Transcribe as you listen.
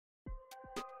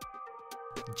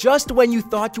Just when you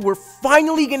thought you were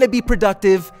finally gonna be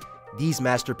productive, these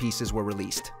masterpieces were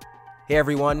released. Hey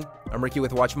everyone, I'm Ricky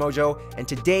with WatchMojo, and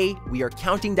today we are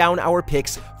counting down our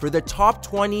picks for the top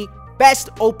 20 best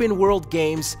open world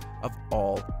games of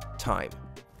all time.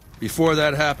 Before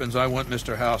that happens, I want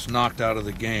Mr. House knocked out of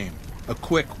the game. A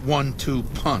quick 1-2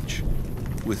 punch,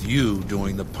 with you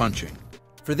doing the punching.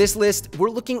 For this list, we're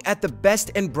looking at the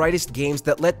best and brightest games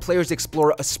that let players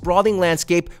explore a sprawling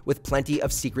landscape with plenty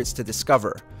of secrets to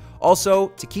discover. Also,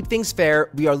 to keep things fair,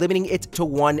 we are limiting it to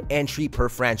one entry per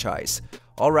franchise.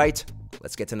 All right,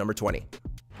 let's get to number 20.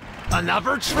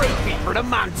 Another trophy for the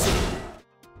Manson.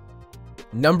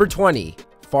 Number 20,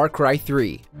 Far Cry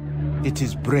 3. It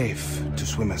is brave to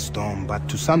swim a storm, but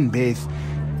to sunbathe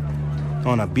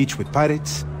on a beach with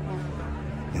pirates,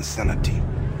 insanity.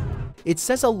 It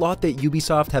says a lot that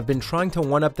Ubisoft have been trying to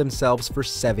one-up themselves for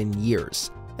 7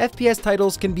 years. FPS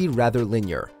titles can be rather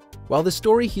linear. While the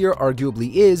story here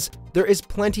arguably is, there is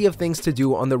plenty of things to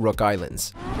do on the Rook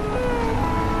Islands.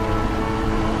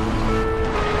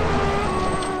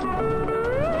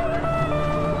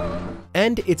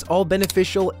 And it's all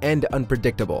beneficial and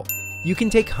unpredictable. You can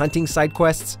take hunting side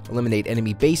quests, eliminate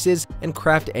enemy bases, and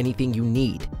craft anything you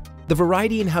need. The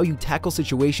variety in how you tackle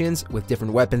situations with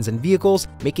different weapons and vehicles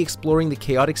make exploring the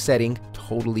chaotic setting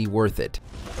totally worth it.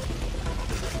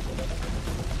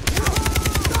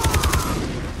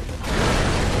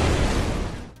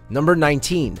 Number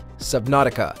 19,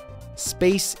 Subnautica.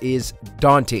 Space is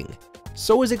daunting.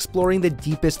 So is exploring the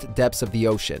deepest depths of the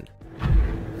ocean.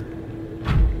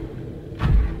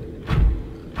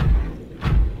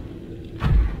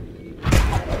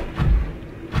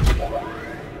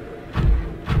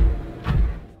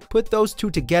 Put those two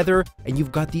together, and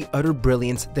you've got the utter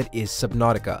brilliance that is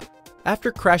Subnautica. After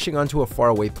crashing onto a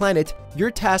faraway planet, you're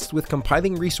tasked with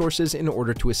compiling resources in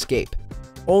order to escape.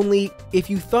 Only, if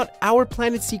you thought our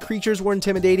planet's sea creatures were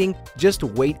intimidating, just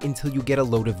wait until you get a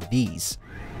load of these.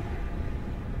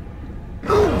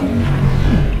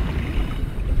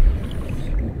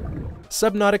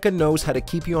 Subnautica knows how to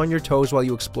keep you on your toes while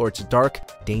you explore its dark,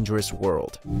 dangerous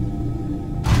world.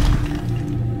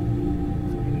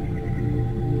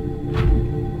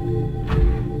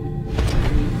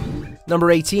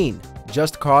 Number 18,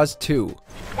 Just Cause 2.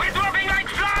 We're dropping like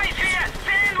flies here!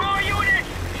 Send more units!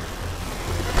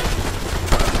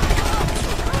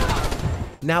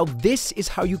 Now this is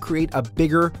how you create a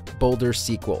bigger, bolder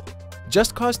sequel.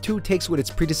 Just Cause 2 takes what its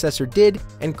predecessor did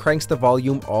and cranks the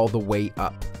volume all the way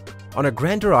up. On a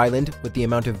grander island, with the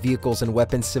amount of vehicles and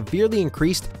weapons severely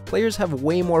increased, players have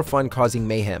way more fun causing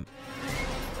mayhem.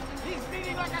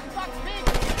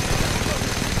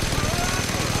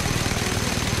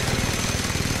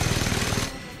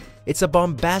 It's a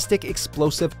bombastic,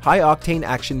 explosive, high-octane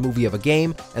action movie of a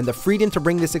game, and the freedom to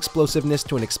bring this explosiveness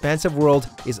to an expansive world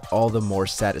is all the more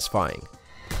satisfying.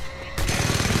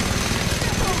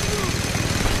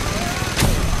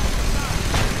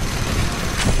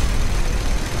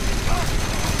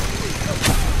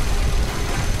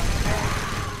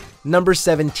 Number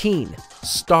 17,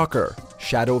 Stalker,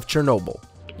 Shadow of Chernobyl.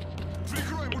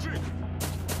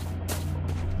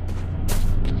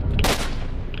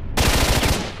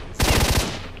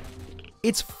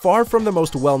 It's far from the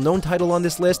most well-known title on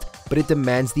this list, but it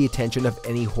demands the attention of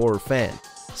any horror fan.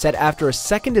 Set after a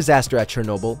second disaster at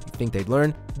Chernobyl, you think they'd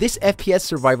learn, this FPS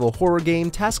survival horror game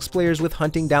tasks players with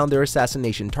hunting down their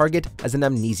assassination target as an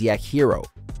amnesiac hero.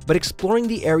 But exploring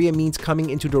the area means coming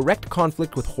into direct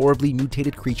conflict with horribly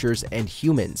mutated creatures and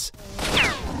humans.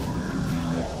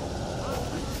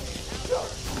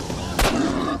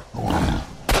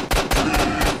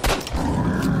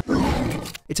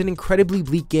 It's an incredibly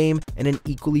bleak game and an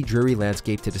equally dreary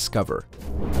landscape to discover.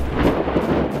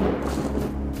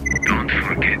 Don't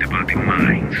forget about the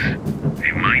mines.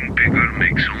 A mine bigger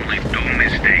makes only 2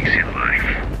 mistakes in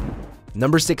life.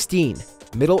 Number 16,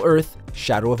 Middle-earth,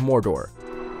 Shadow of Mordor.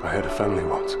 I had a family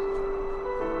once.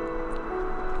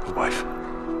 A wife.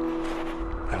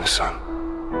 And a son.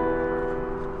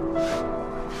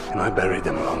 And I buried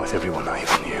them along with everyone I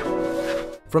ever knew.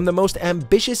 From the most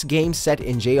ambitious game set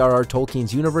in J.R.R.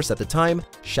 Tolkien's universe at the time,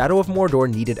 Shadow of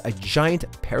Mordor needed a giant,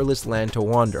 perilous land to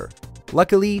wander.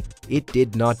 Luckily, it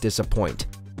did not disappoint.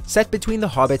 Set between The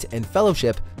Hobbit and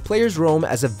Fellowship, players roam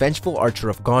as a vengeful archer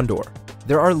of Gondor.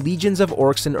 There are legions of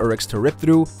orcs and uruks to rip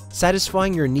through,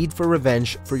 satisfying your need for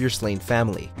revenge for your slain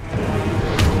family.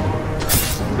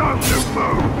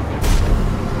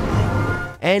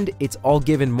 And it's all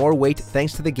given more weight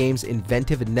thanks to the game's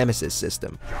inventive nemesis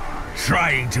system.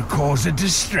 Trying to cause a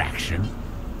distraction?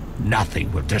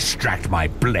 Nothing will distract my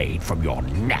blade from your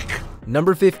neck.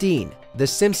 Number 15, The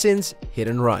Simpsons Hit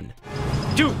and Run.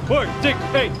 2, 4, 6,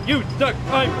 8. You suck,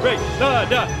 I'm great. Da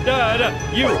da da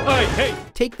da. You I hate.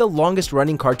 Take the longest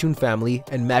running cartoon family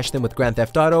and mash them with Grand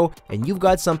Theft Auto, and you've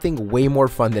got something way more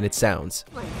fun than it sounds.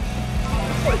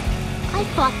 I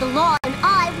fought the law and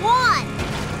I won!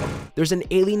 There's an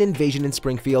alien invasion in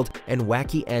Springfield, and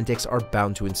wacky antics are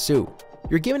bound to ensue.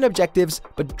 You're given objectives,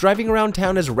 but driving around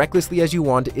town as recklessly as you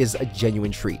want is a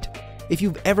genuine treat. If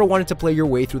you've ever wanted to play your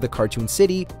way through the Cartoon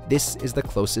City, this is the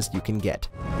closest you can get.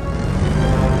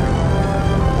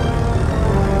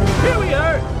 Here we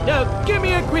are! Now give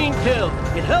me a green pill.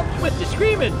 It helps with the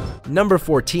screaming. Number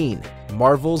 14.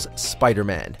 Marvel's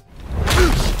Spider-Man.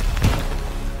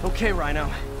 Okay,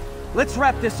 Rhino. Let's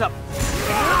wrap this up.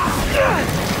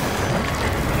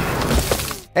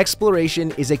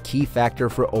 Exploration is a key factor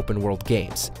for open-world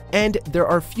games, and there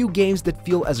are few games that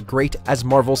feel as great as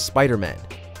Marvel's Spider-Man.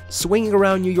 Swinging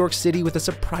around New York City with a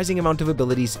surprising amount of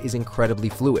abilities is incredibly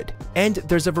fluid, and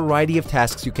there's a variety of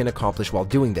tasks you can accomplish while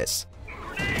doing this.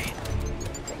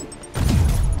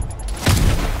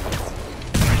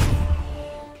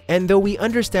 And though we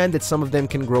understand that some of them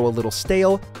can grow a little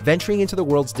stale, venturing into the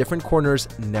world's different corners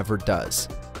never does.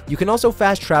 You can also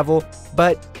fast travel,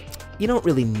 but you don't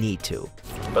really need to.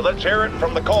 But let's hear it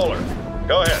from the caller.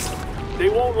 Go ahead. They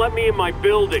won't let me in my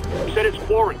building. Said it's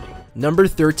quarantine. Number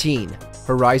 13.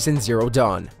 Horizon Zero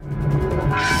Dawn.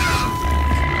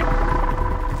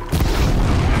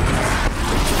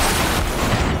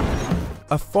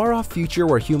 A far-off future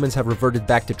where humans have reverted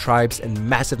back to tribes and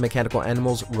massive mechanical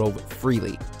animals rove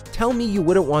freely. Tell me you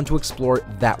wouldn't want to explore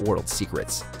that world's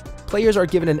secrets. Players are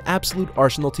given an absolute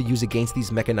arsenal to use against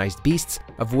these mechanized beasts,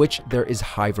 of which there is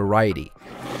high variety.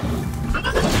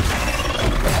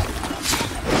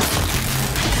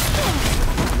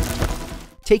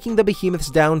 Taking the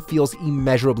behemoths down feels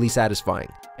immeasurably satisfying,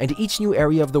 and each new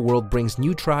area of the world brings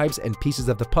new tribes and pieces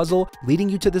of the puzzle, leading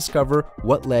you to discover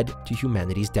what led to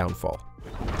humanity's downfall.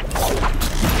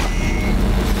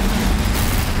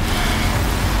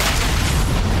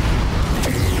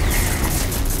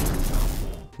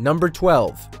 Number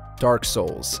 12. Dark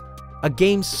Souls. A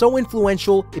game so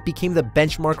influential, it became the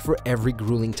benchmark for every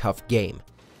grueling tough game.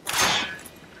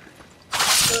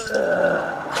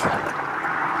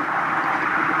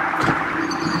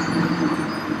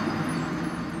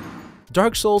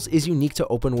 Dark Souls is unique to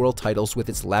open-world titles with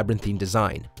its labyrinthine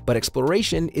design, but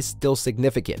exploration is still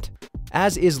significant,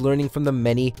 as is learning from the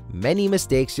many, many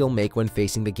mistakes you'll make when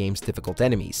facing the game's difficult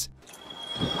enemies.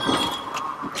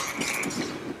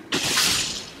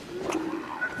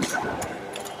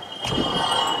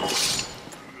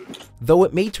 Though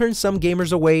it may turn some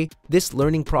gamers away, this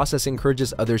learning process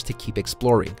encourages others to keep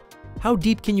exploring. How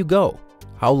deep can you go?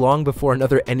 How long before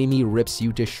another enemy rips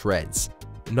you to shreds?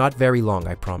 Not very long,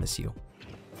 I promise you.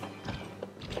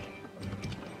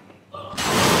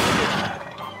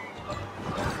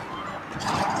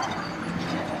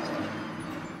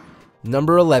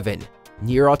 Number 11.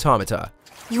 Nier Automata.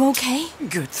 You okay?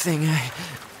 Good thing I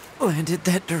landed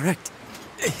that direct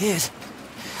hit.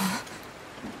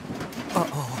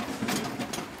 Uh-oh.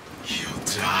 You'll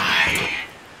die.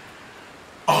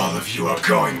 All of you are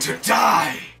going to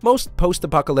die! Most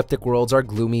post-apocalyptic worlds are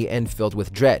gloomy and filled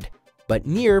with dread, but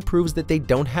Nier proves that they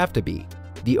don't have to be.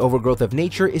 The overgrowth of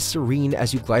nature is serene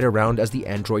as you glide around as the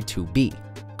android 2B.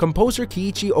 Composer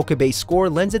Kiichi Okabe's score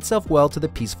lends itself well to the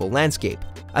peaceful landscape,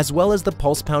 as well as the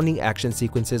pulse-pounding action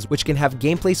sequences which can have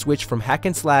gameplay switch from hack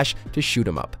and slash to shoot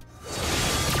 'em up.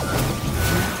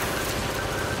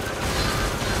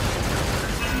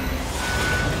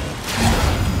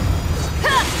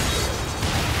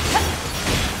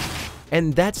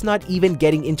 And that's not even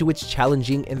getting into its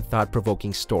challenging and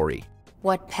thought-provoking story.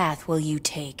 What path will you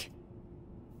take?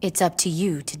 It's up to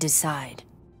you to decide.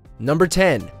 Number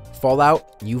 10.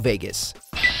 Fallout New Vegas.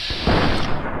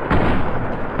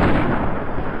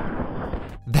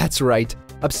 That's right,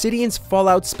 Obsidian's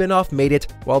Fallout spin-off made it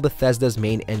while Bethesda's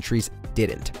main entries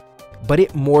didn't. But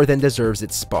it more than deserves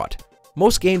its spot.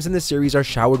 Most games in the series are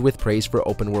showered with praise for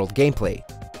open-world gameplay.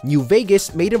 New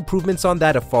Vegas made improvements on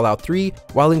that of Fallout 3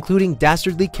 while including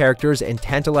dastardly characters and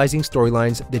tantalizing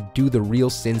storylines that do the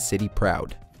real Sin City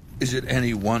proud. Is it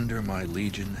any wonder my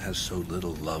Legion has so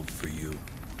little love for you?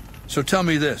 So tell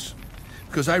me this,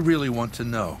 because I really want to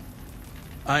know.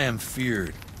 I am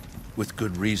feared, with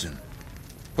good reason.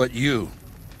 But you,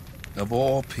 of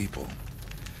all people,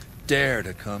 dare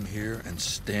to come here and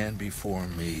stand before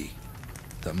me,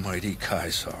 the mighty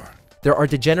Caesar. There are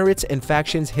degenerates and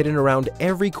factions hidden around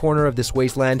every corner of this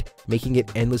wasteland, making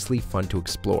it endlessly fun to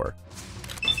explore.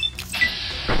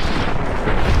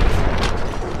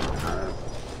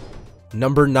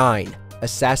 Number 9.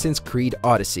 Assassin's Creed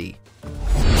Odyssey.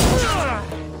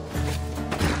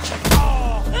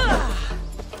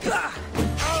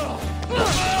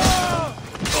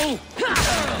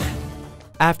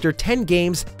 After 10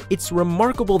 games, it's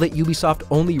remarkable that Ubisoft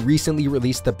only recently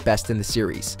released the best in the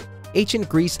series. Ancient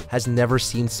Greece has never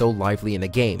seemed so lively in a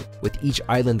game, with each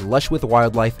island lush with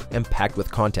wildlife and packed with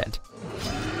content.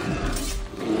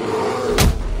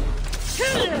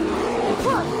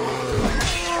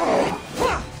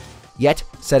 Yet,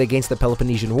 set against the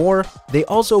Peloponnesian War, they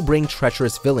also bring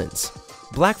treacherous villains.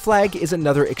 Black Flag is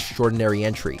another extraordinary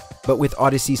entry, but with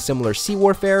Odyssey's similar sea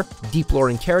warfare, deep lore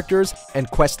in characters,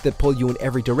 and quests that pull you in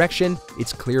every direction,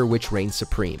 it's clear which reigns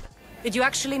supreme. Did you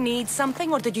actually need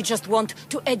something, or did you just want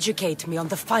to educate me on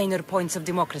the finer points of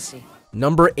democracy?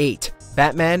 Number 8.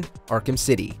 Batman: Arkham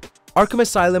City. Arkham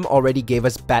Asylum already gave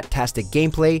us bat-tastic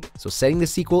gameplay, so setting the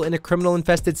sequel in a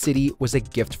criminal-infested city was a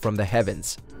gift from the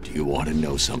heavens. Do you want to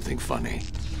know something funny?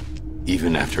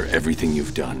 Even after everything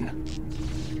you've done,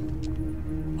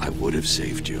 I would have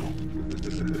saved you.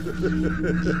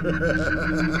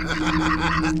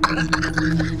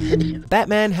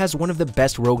 Batman has one of the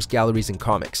best rogues galleries in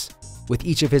comics. With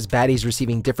each of his baddies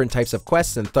receiving different types of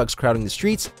quests and thugs crowding the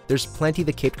streets, there's plenty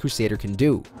the Caped Crusader can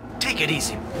do. Take it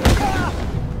easy.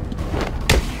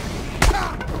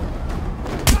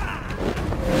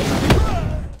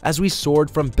 As we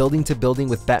soared from building to building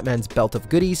with Batman's belt of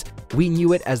goodies, we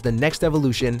knew it as the next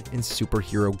evolution in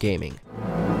superhero gaming.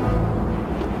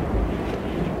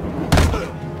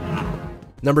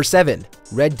 Number 7.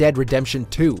 Red Dead Redemption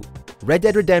 2. Red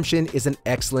Dead Redemption is an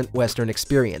excellent Western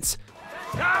experience.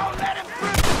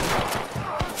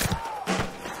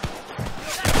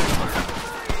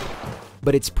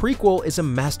 But its prequel is a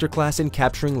masterclass in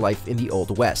capturing life in the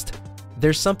Old West.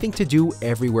 There's something to do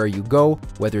everywhere you go,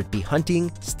 whether it be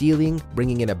hunting, stealing,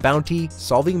 bringing in a bounty,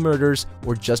 solving murders,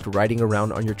 or just riding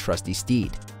around on your trusty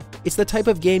steed. It's the type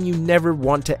of game you never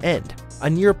want to end, a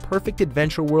near-perfect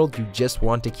adventure world you just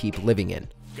want to keep living in.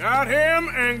 Got him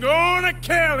and gonna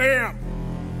kill him!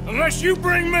 Unless you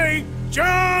bring me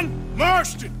John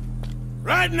Marston!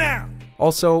 Right now!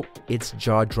 Also, it's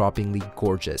jaw-droppingly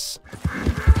gorgeous.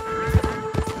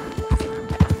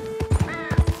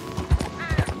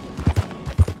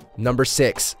 Number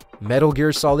 6. Metal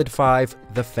Gear Solid 5: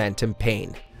 The Phantom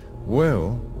Pain.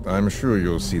 Well, I'm sure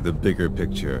you'll see the bigger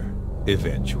picture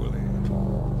eventually.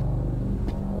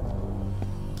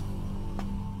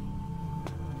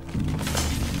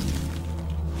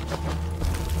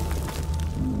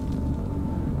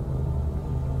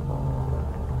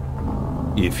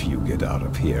 If you get out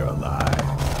of here alive.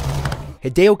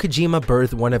 Hideo Kojima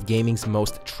birthed one of gaming's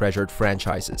most treasured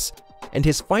franchises, and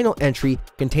his final entry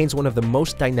contains one of the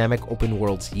most dynamic open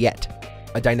worlds yet.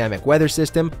 A dynamic weather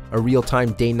system, a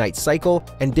real-time day-night cycle,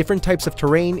 and different types of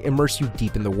terrain immerse you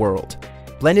deep in the world.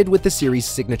 Blended with the series'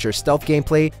 signature stealth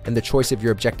gameplay and the choice of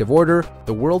your objective order,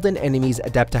 the world and enemies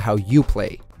adapt to how you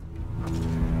play.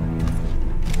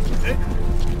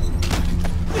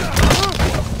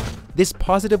 This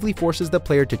positively forces the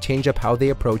player to change up how they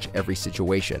approach every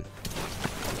situation.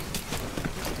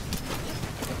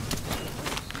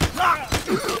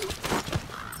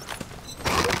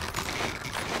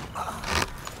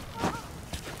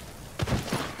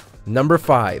 Number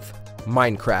 5.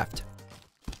 Minecraft.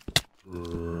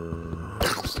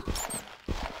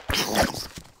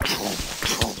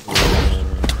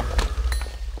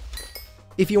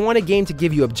 If you want a game to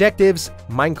give you objectives,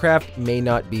 Minecraft may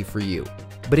not be for you.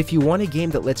 But if you want a game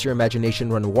that lets your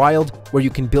imagination run wild, where you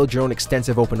can build your own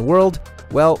extensive open world,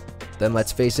 well, then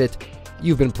let's face it,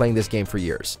 you've been playing this game for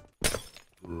years.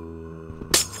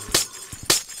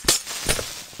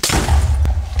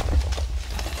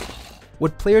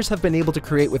 What players have been able to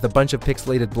create with a bunch of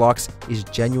pixelated blocks is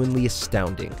genuinely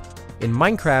astounding. In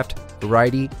Minecraft,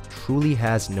 variety truly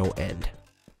has no end.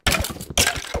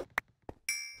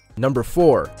 Number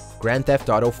 4. Grand Theft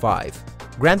Auto 5.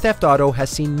 Grand Theft Auto has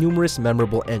seen numerous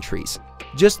memorable entries.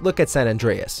 Just look at San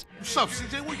Andreas. What's up,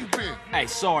 CJ? Where you been? Hey,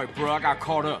 sorry, bro. I got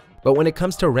caught up. But when it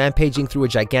comes to rampaging through a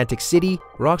gigantic city,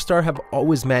 Rockstar have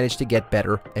always managed to get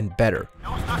better and better.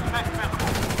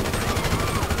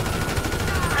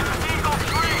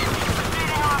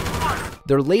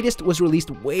 Their latest was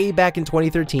released way back in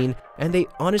 2013, and they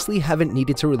honestly haven't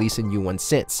needed to release a new one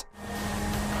since.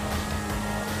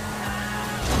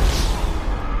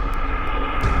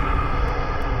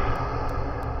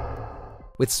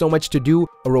 With so much to do,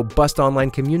 a robust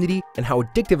online community, and how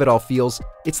addictive it all feels,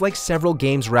 it's like several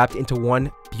games wrapped into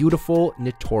one beautiful,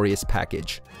 notorious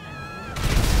package.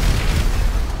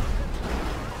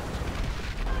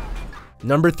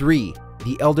 Number 3.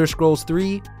 The Elder Scrolls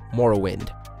 3: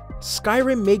 Morrowind.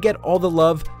 Skyrim may get all the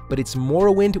love, but it's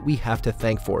Morrowind we have to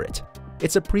thank for it.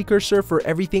 It's a precursor for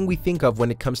everything we think of when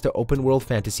it comes to open-world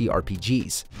fantasy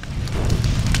RPGs.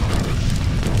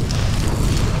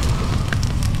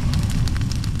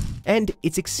 and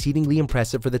it's exceedingly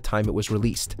impressive for the time it was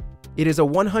released. It is a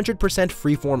 100%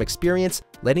 freeform experience,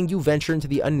 letting you venture into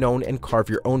the unknown and carve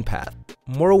your own path.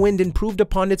 Morrowind improved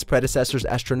upon its predecessors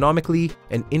astronomically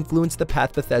and influenced the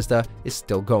path Bethesda is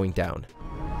still going down.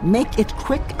 Make it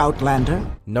quick, Outlander.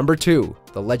 Number 2,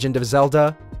 The Legend of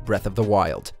Zelda, Breath of the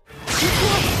Wild.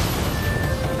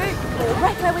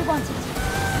 Right where we want it.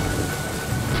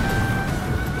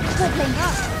 Good thing.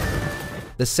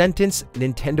 The sentence,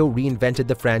 "Nintendo reinvented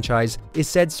the franchise," is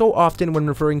said so often when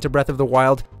referring to Breath of the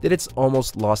Wild that it's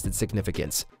almost lost its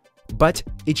significance. But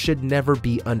it should never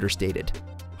be understated.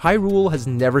 Hyrule has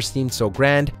never seemed so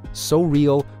grand, so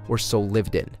real, or so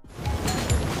lived in.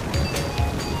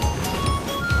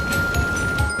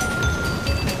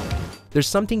 There's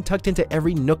something tucked into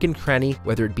every nook and cranny,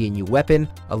 whether it be a new weapon,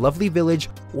 a lovely village,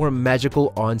 or a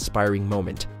magical, awe-inspiring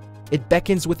moment. It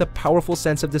beckons with a powerful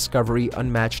sense of discovery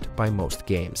unmatched by most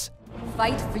games.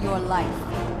 Fight for your life,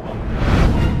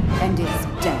 and its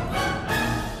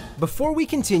death. Before we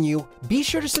continue, be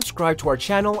sure to subscribe to our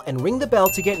channel and ring the bell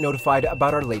to get notified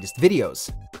about our latest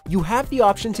videos. You have the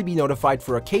option to be notified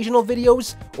for occasional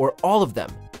videos or all of them.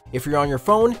 If you're on your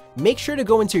phone, make sure to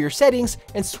go into your settings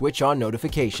and switch on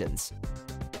notifications.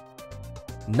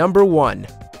 Number 1,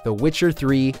 The Witcher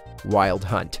 3 Wild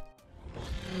Hunt.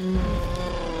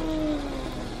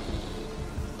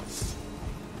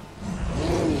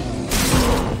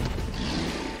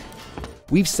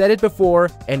 We've said it before,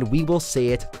 and we will say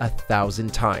it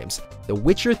 1,000 times. The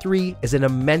Witcher 3 is an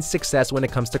immense success when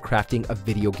it comes to crafting a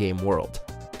video game world.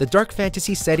 The dark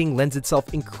fantasy setting lends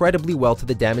itself incredibly well to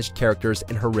the damaged characters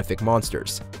and horrific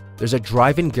monsters. There's a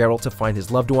drive in Geralt to find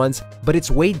his loved ones, but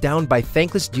it's weighed down by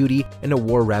thankless duty in a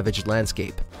war-ravaged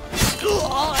landscape.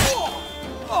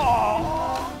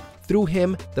 Through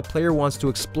him, the player wants to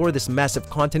explore this massive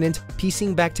continent,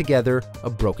 piecing back together a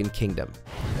broken kingdom.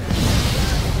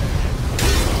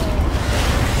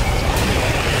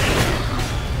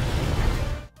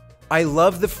 I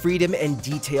love the freedom and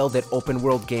detail that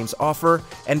open-world games offer,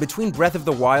 and between Breath of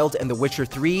the Wild and The Witcher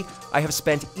 3, I have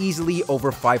spent easily over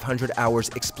 500 hours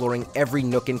exploring every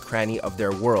nook and cranny of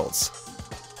their worlds.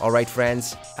 Alright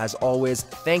friends, as always,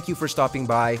 thank you for stopping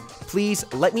by. Please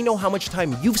let me know how much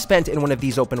time you've spent in one of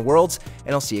these open worlds,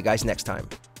 and I'll see you guys next time.